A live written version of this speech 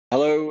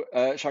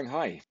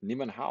Shanghai, ni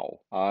hao.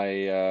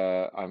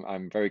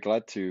 I'm very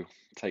glad to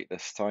take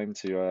this time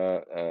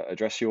to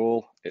address you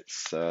all.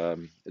 It's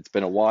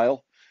been a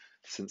while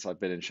since I've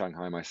been in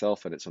Shanghai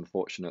myself, and it's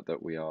unfortunate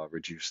that we are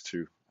reduced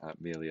to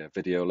merely a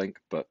video link.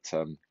 But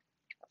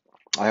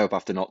I hope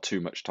after not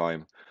too much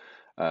time,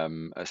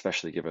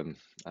 especially given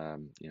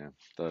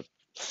the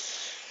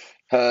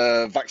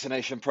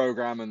vaccination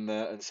program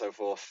and so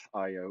forth,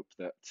 I hope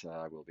that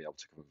I will be able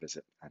to come and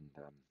visit and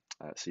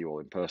see you all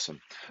in person.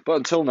 But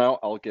until now,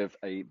 I'll give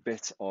a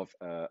bit of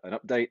an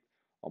update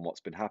on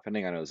what's been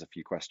happening. I know there's a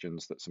few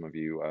questions that some of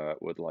you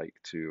would like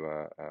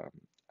to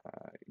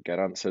get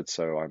answered,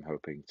 so I'm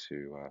hoping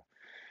to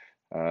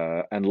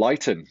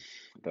enlighten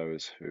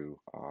those who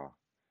are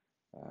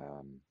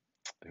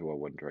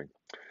wondering.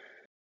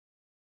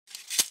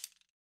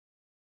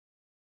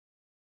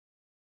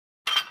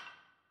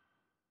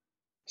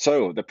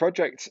 So the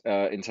project,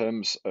 in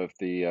terms of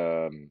the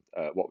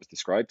what was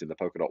described in the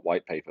Polkadot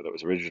white paper that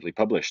was originally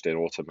published in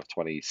autumn of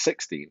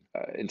 2016,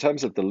 in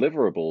terms of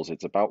deliverables,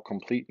 it's about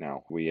complete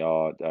now. We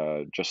are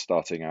just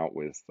starting out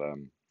with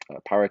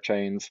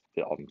Parachains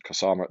on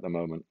Kusama at the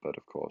moment, but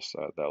of course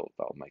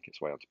that'll make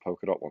its way onto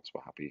Polkadot once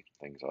we're happy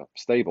things are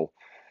stable.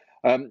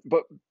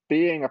 But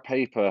being a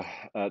paper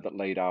that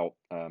laid out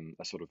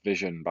a sort of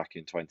vision back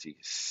in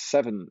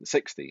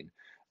 2016,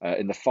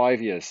 in the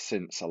 5 years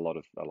since, a lot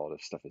of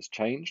stuff has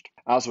changed.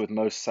 As with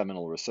most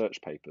seminal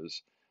research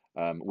papers,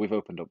 we've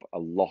opened up a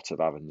lot of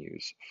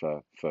avenues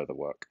for further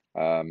work.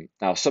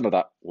 Now, some of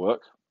that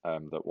work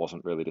that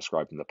wasn't really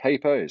described in the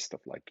paper is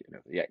stuff like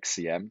the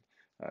XCM,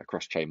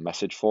 cross-chain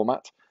message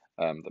format,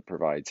 that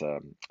provides a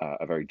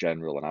very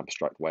general and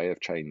abstract way of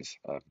chains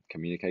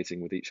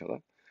communicating with each other.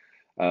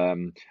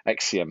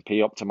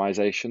 XCMP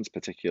optimizations,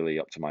 particularly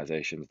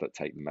optimizations that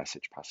take the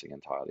message passing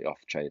entirely off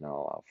chain and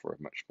allow for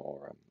a much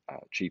more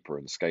cheaper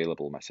and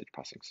scalable message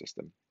passing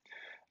system.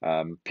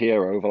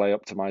 Peer overlay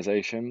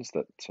optimizations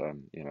that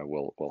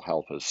will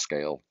help us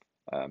scale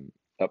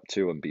up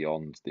to and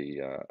beyond the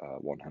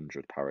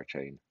 100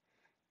 parachain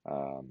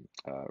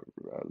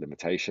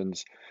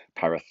limitations.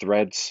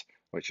 Parathreads,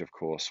 which of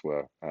course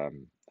were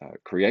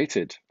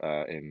created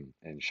in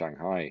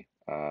Shanghai,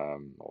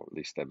 or at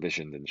least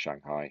envisioned in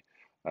Shanghai,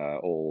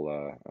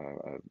 like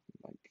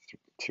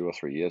 2 or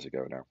 3 years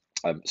ago now.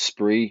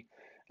 Spree,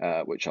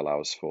 which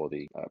allows for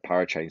the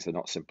parachains to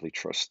not simply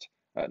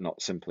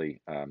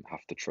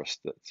have to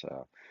trust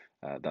that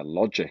their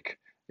logic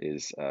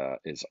is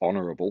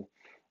honorable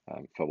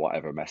for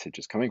whatever message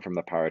is coming from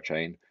the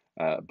parachain,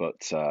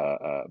 but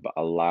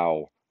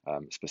allow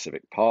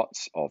specific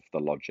parts of the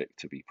logic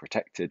to be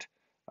protected,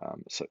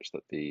 such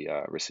that the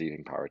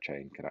receiving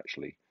parachain can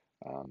actually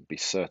be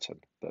certain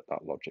that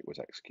that logic was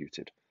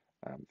executed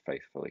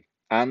faithfully.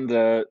 And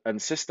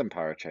system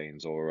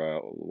parachains,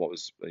 or what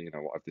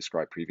I've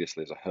described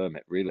previously as a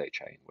hermit relay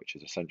chain, which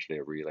is essentially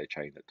a relay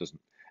chain that doesn't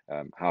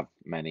have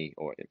many,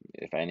 or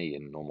if any,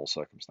 in normal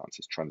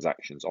circumstances,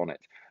 transactions on it.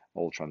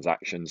 All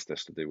transactions,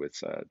 this to do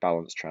with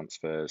balance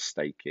transfers,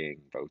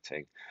 staking,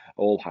 voting,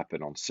 all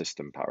happen on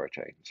system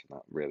parachains. And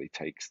that really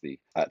takes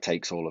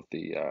all of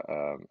the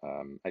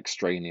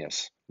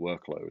extraneous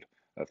workload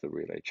of the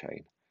relay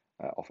chain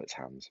off its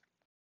hands.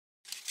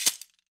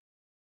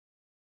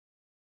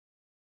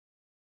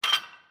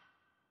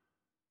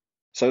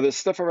 So there's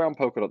stuff around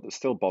Polkadot that's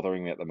still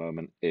bothering me at the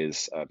moment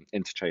is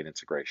interchain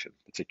integration,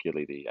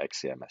 particularly the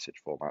XCM message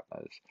format.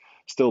 There's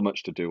still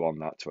much to do on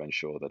that to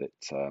ensure that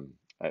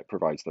it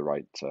provides the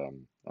right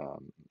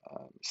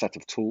set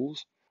of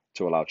tools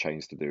to allow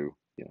chains to do,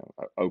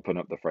 open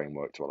up the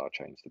framework to allow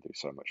chains to do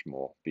so much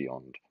more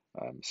beyond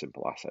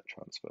simple asset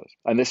transfers.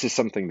 And this is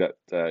something that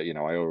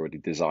I already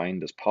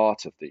designed as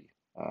part of the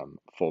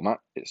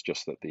format. It's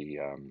just that the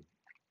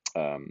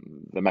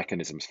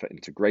mechanisms for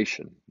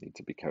integration need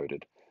to be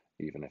coded,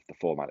 even if the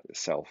format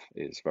itself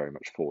is very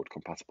much forward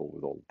compatible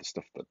with all the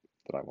stuff that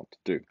I want to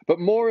do. But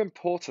more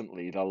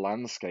importantly, the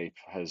landscape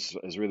has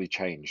really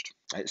changed.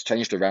 It's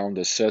changed around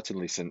us,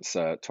 certainly since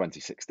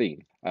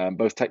 2016,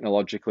 both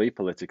technologically,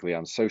 politically,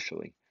 and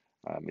socially.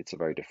 It's a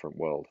very different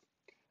world.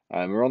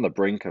 We're on the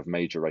brink of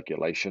major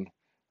regulation,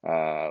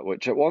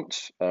 which at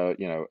once,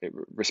 it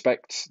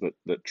respects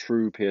that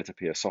true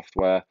peer-to-peer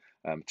software,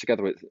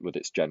 together with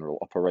its general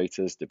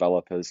operators,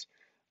 developers,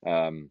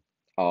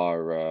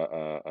 are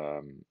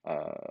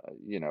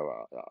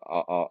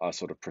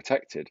sort of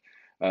protected,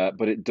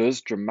 but it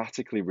does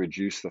dramatically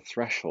reduce the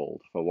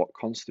threshold for what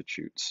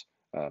constitutes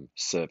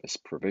service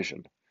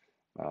provision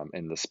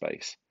in the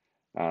space,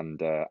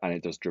 and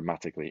it does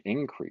dramatically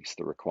increase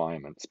the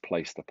requirements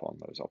placed upon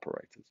those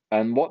operators.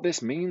 And what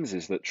this means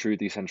is that true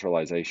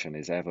decentralization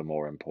is ever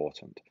more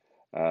important,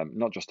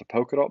 not just to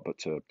Polkadot, but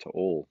to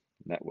all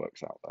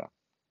networks out there.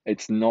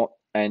 It's not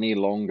any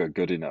longer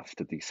good enough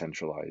to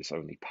decentralize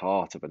only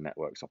part of a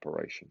network's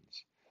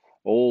operations.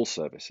 All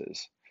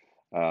services,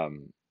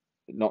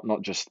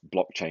 not just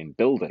blockchain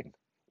building,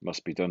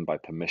 must be done by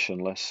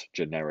permissionless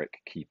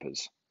generic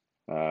keepers.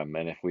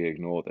 And if we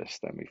ignore this,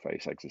 then we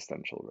face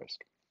existential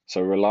risk.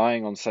 So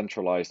relying on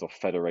centralized or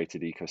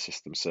federated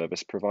ecosystem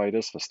service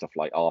providers for stuff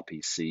like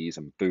RPCs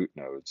and boot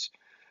nodes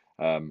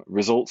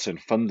results in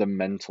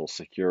fundamental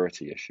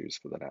security issues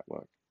for the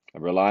network.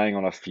 And relying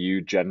on a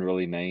few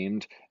generally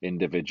named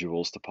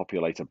individuals to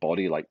populate a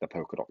body like the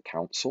Polkadot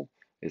Council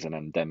is an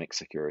endemic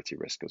security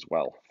risk as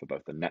well for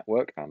both the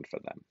network and for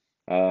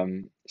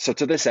them. So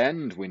to this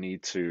end, we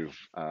need to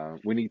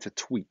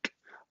tweak,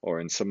 or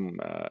in some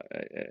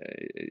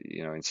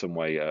in some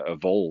way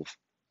evolve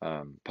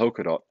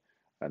Polkadot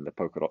and the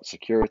Polkadot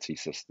security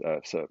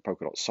system, so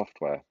Polkadot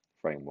software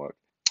framework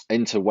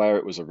into where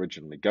it was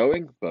originally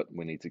going, but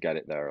we need to get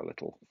it there a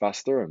little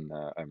faster and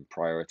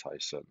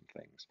prioritize certain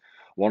things.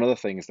 One of the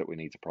things that we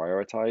need to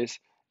prioritize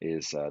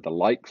is the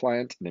light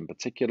client, and in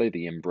particular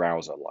the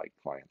in-browser light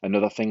client.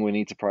 Another thing we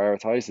need to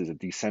prioritize is a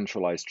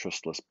decentralized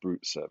trustless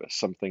boot service,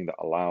 something that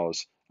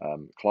allows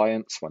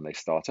clients when they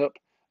start up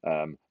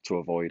to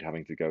avoid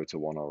having to go to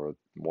one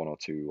or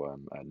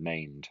two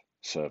named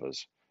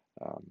servers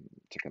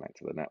to connect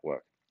to the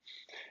network.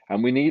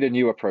 And we need a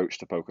new approach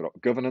to Polkadot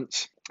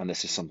governance, and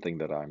this is something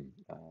that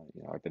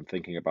I've been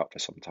thinking about for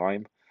some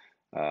time.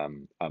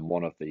 And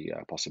one of the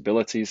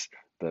possibilities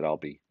that I'll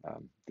be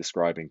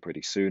describing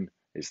pretty soon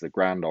is the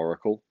Grand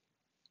Oracle.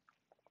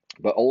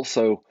 But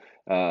also,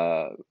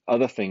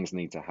 other things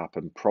need to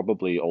happen,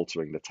 probably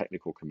altering the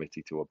technical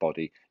committee to a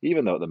body,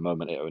 even though at the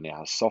moment it only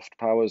has soft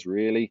powers,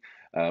 really.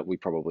 We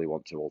probably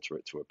want to alter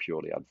it to a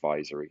purely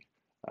advisory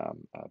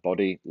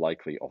body,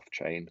 likely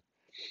off-chain.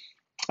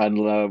 And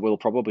we'll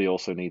probably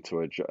also need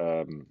to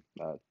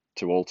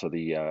alter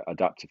the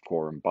adaptive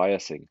quorum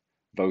biasing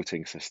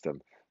voting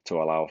system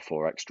to allow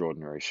for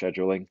extraordinary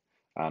scheduling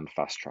and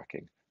fast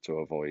tracking to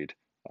avoid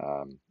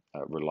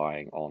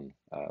relying on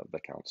the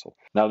council.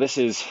 Now,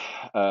 these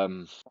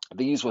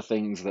were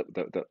things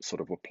that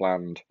sort of were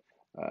planned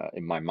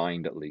in my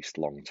mind, at least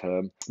long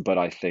term. But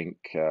I think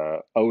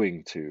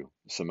owing to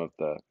some of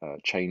the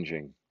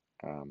changing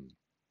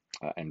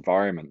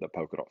environment that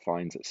Polkadot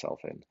finds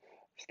itself in,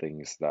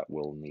 things that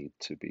will need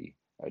to be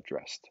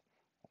addressed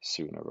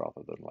sooner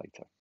rather than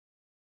later.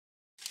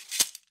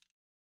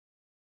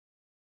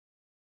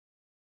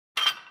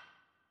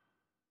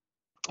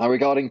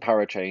 Regarding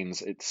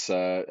parachains, it's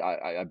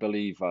I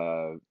believe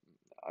I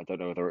don't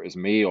know whether it was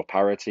me or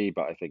Parity,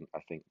 but I think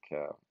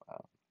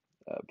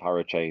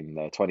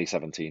Parachain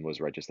 2017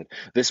 was registered.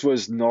 This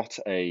was not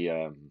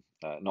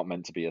not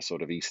meant to be a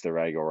sort of Easter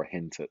egg or a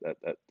hint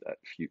at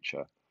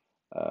future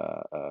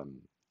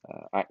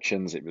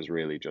actions. It was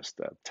really just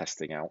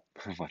testing out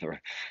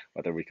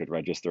whether we could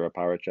register a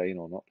parachain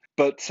or not.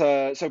 But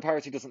so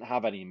Parity doesn't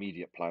have any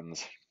immediate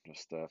plans,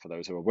 just for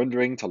those who are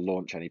wondering, to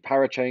launch any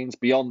parachains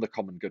beyond the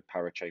common good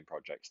parachain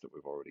projects that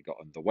we've already got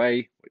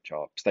underway, which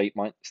are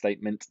StateMint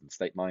and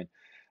StateMine,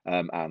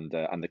 and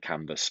the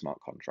Canvas smart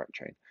contract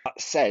chain. That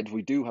said,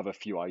 we do have a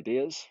few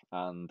ideas,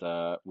 and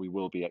we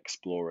will be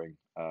exploring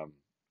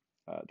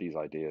these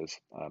ideas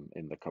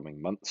in the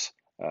coming months,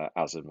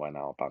 as and when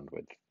our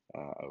bandwidth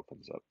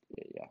opens up.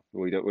 Yeah,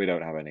 we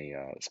don't have any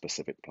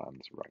specific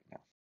plans right now.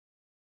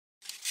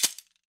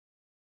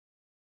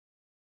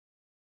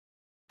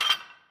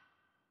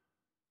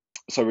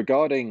 So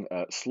regarding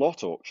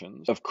slot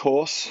auctions, of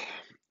course,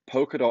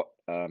 Polkadot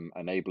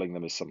enabling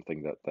them is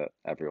something that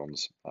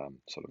everyone's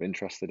sort of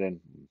interested in.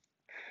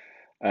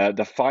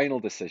 The final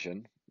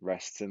decision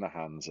rests in the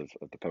hands of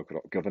the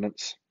Polkadot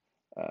governance,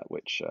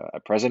 which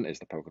at present is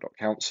the Polkadot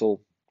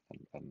Council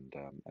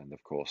and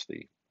of course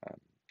the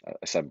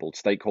assembled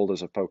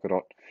stakeholders of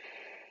Polkadot.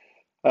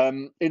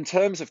 In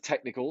terms of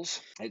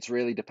technicals, it's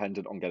really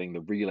dependent on getting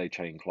the relay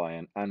chain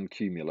client and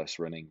Cumulus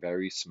running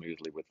very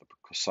smoothly with the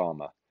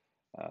Kusama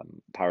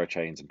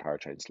parachains and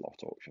parachain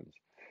slot auctions.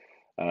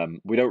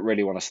 We don't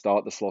really want to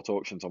start the slot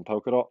auctions on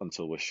Polkadot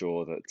until we're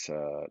sure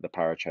that the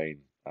parachain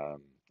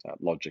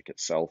logic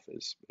itself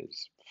is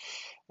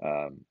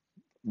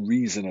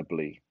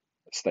reasonably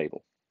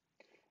stable.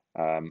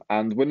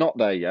 And we're not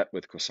there yet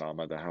with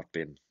Kusama. There have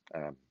been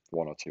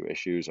one or two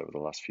issues over the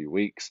last few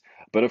weeks.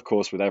 But of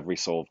course, with every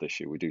solved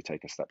issue, we do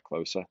take a step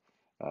closer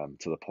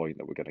to the point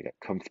that we're going to get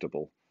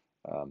comfortable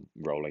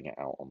rolling it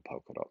out on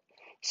Polkadot.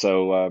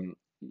 So,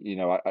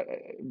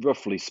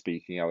 roughly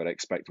speaking, I would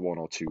expect 1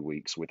 or 2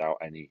 weeks without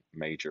any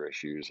major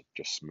issues,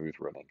 just smooth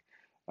running.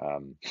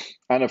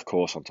 And of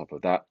course, on top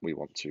of that, we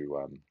want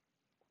to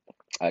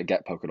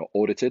get Polkadot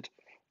audited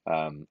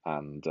and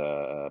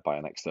by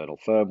an external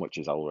firm, which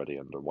is already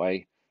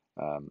underway,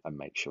 and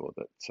make sure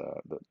that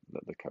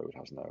the code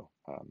has no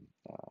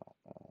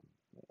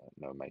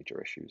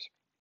major issues.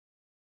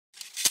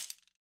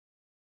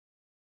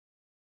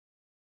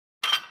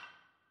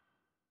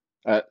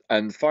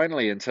 And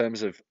finally, in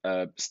terms of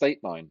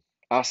StateMine,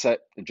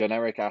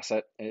 generic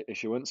asset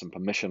issuance and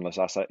permissionless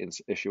asset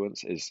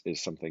issuance is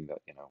something that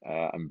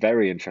I'm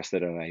very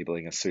interested in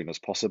enabling as soon as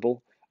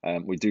possible.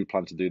 We do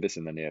plan to do this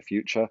in the near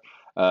future.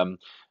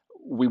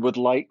 We would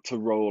like to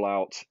roll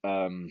out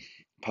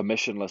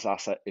permissionless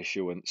asset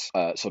issuance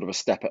sort of a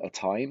step at a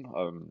time,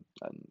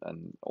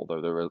 and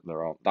although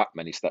there aren't that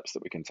many steps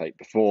that we can take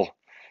before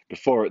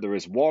there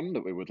is one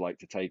that we would like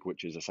to take,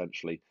 which is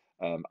essentially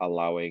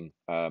allowing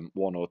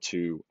one or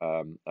two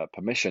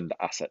permissioned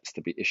assets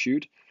to be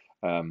issued,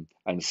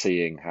 and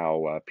seeing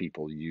how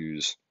people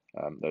use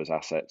those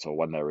assets, or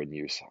when they're in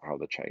use, how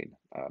the chain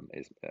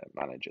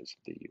manages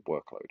the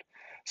workload.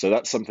 So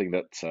that's something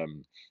that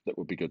that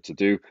would be good to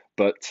do.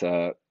 But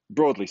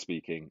broadly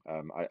speaking,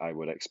 I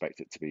would expect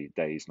it to be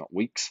days, not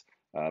weeks,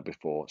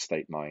 before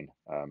state mine,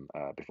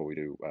 before we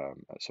do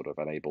sort of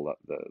enable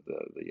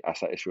the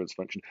asset issuance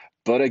function.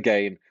 But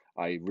again,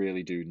 I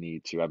really do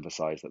need to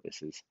emphasize that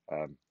this is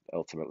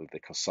ultimately the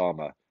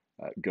COSAMA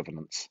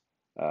governance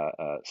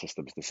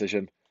system's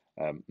decision,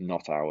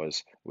 not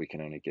ours. We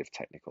can only give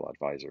technical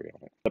advisory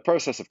on it. The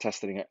process of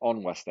testing it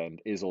on West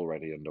End is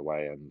already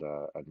underway, and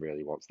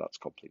really once that's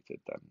completed,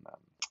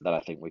 then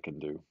I think we can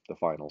do the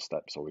final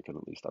steps, or we can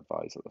at least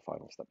advise that the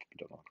final steps be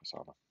done on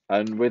COSAMA.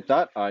 And with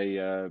that,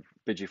 I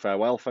bid you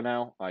farewell for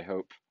now. I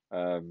hope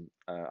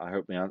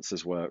the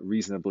answers were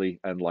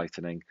reasonably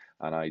enlightening,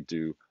 and I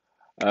do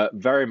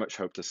very much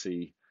hope to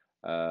see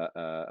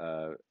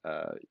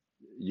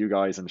you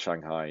guys in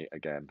Shanghai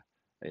again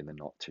in the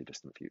not too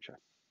distant future.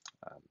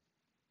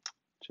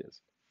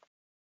 Cheers.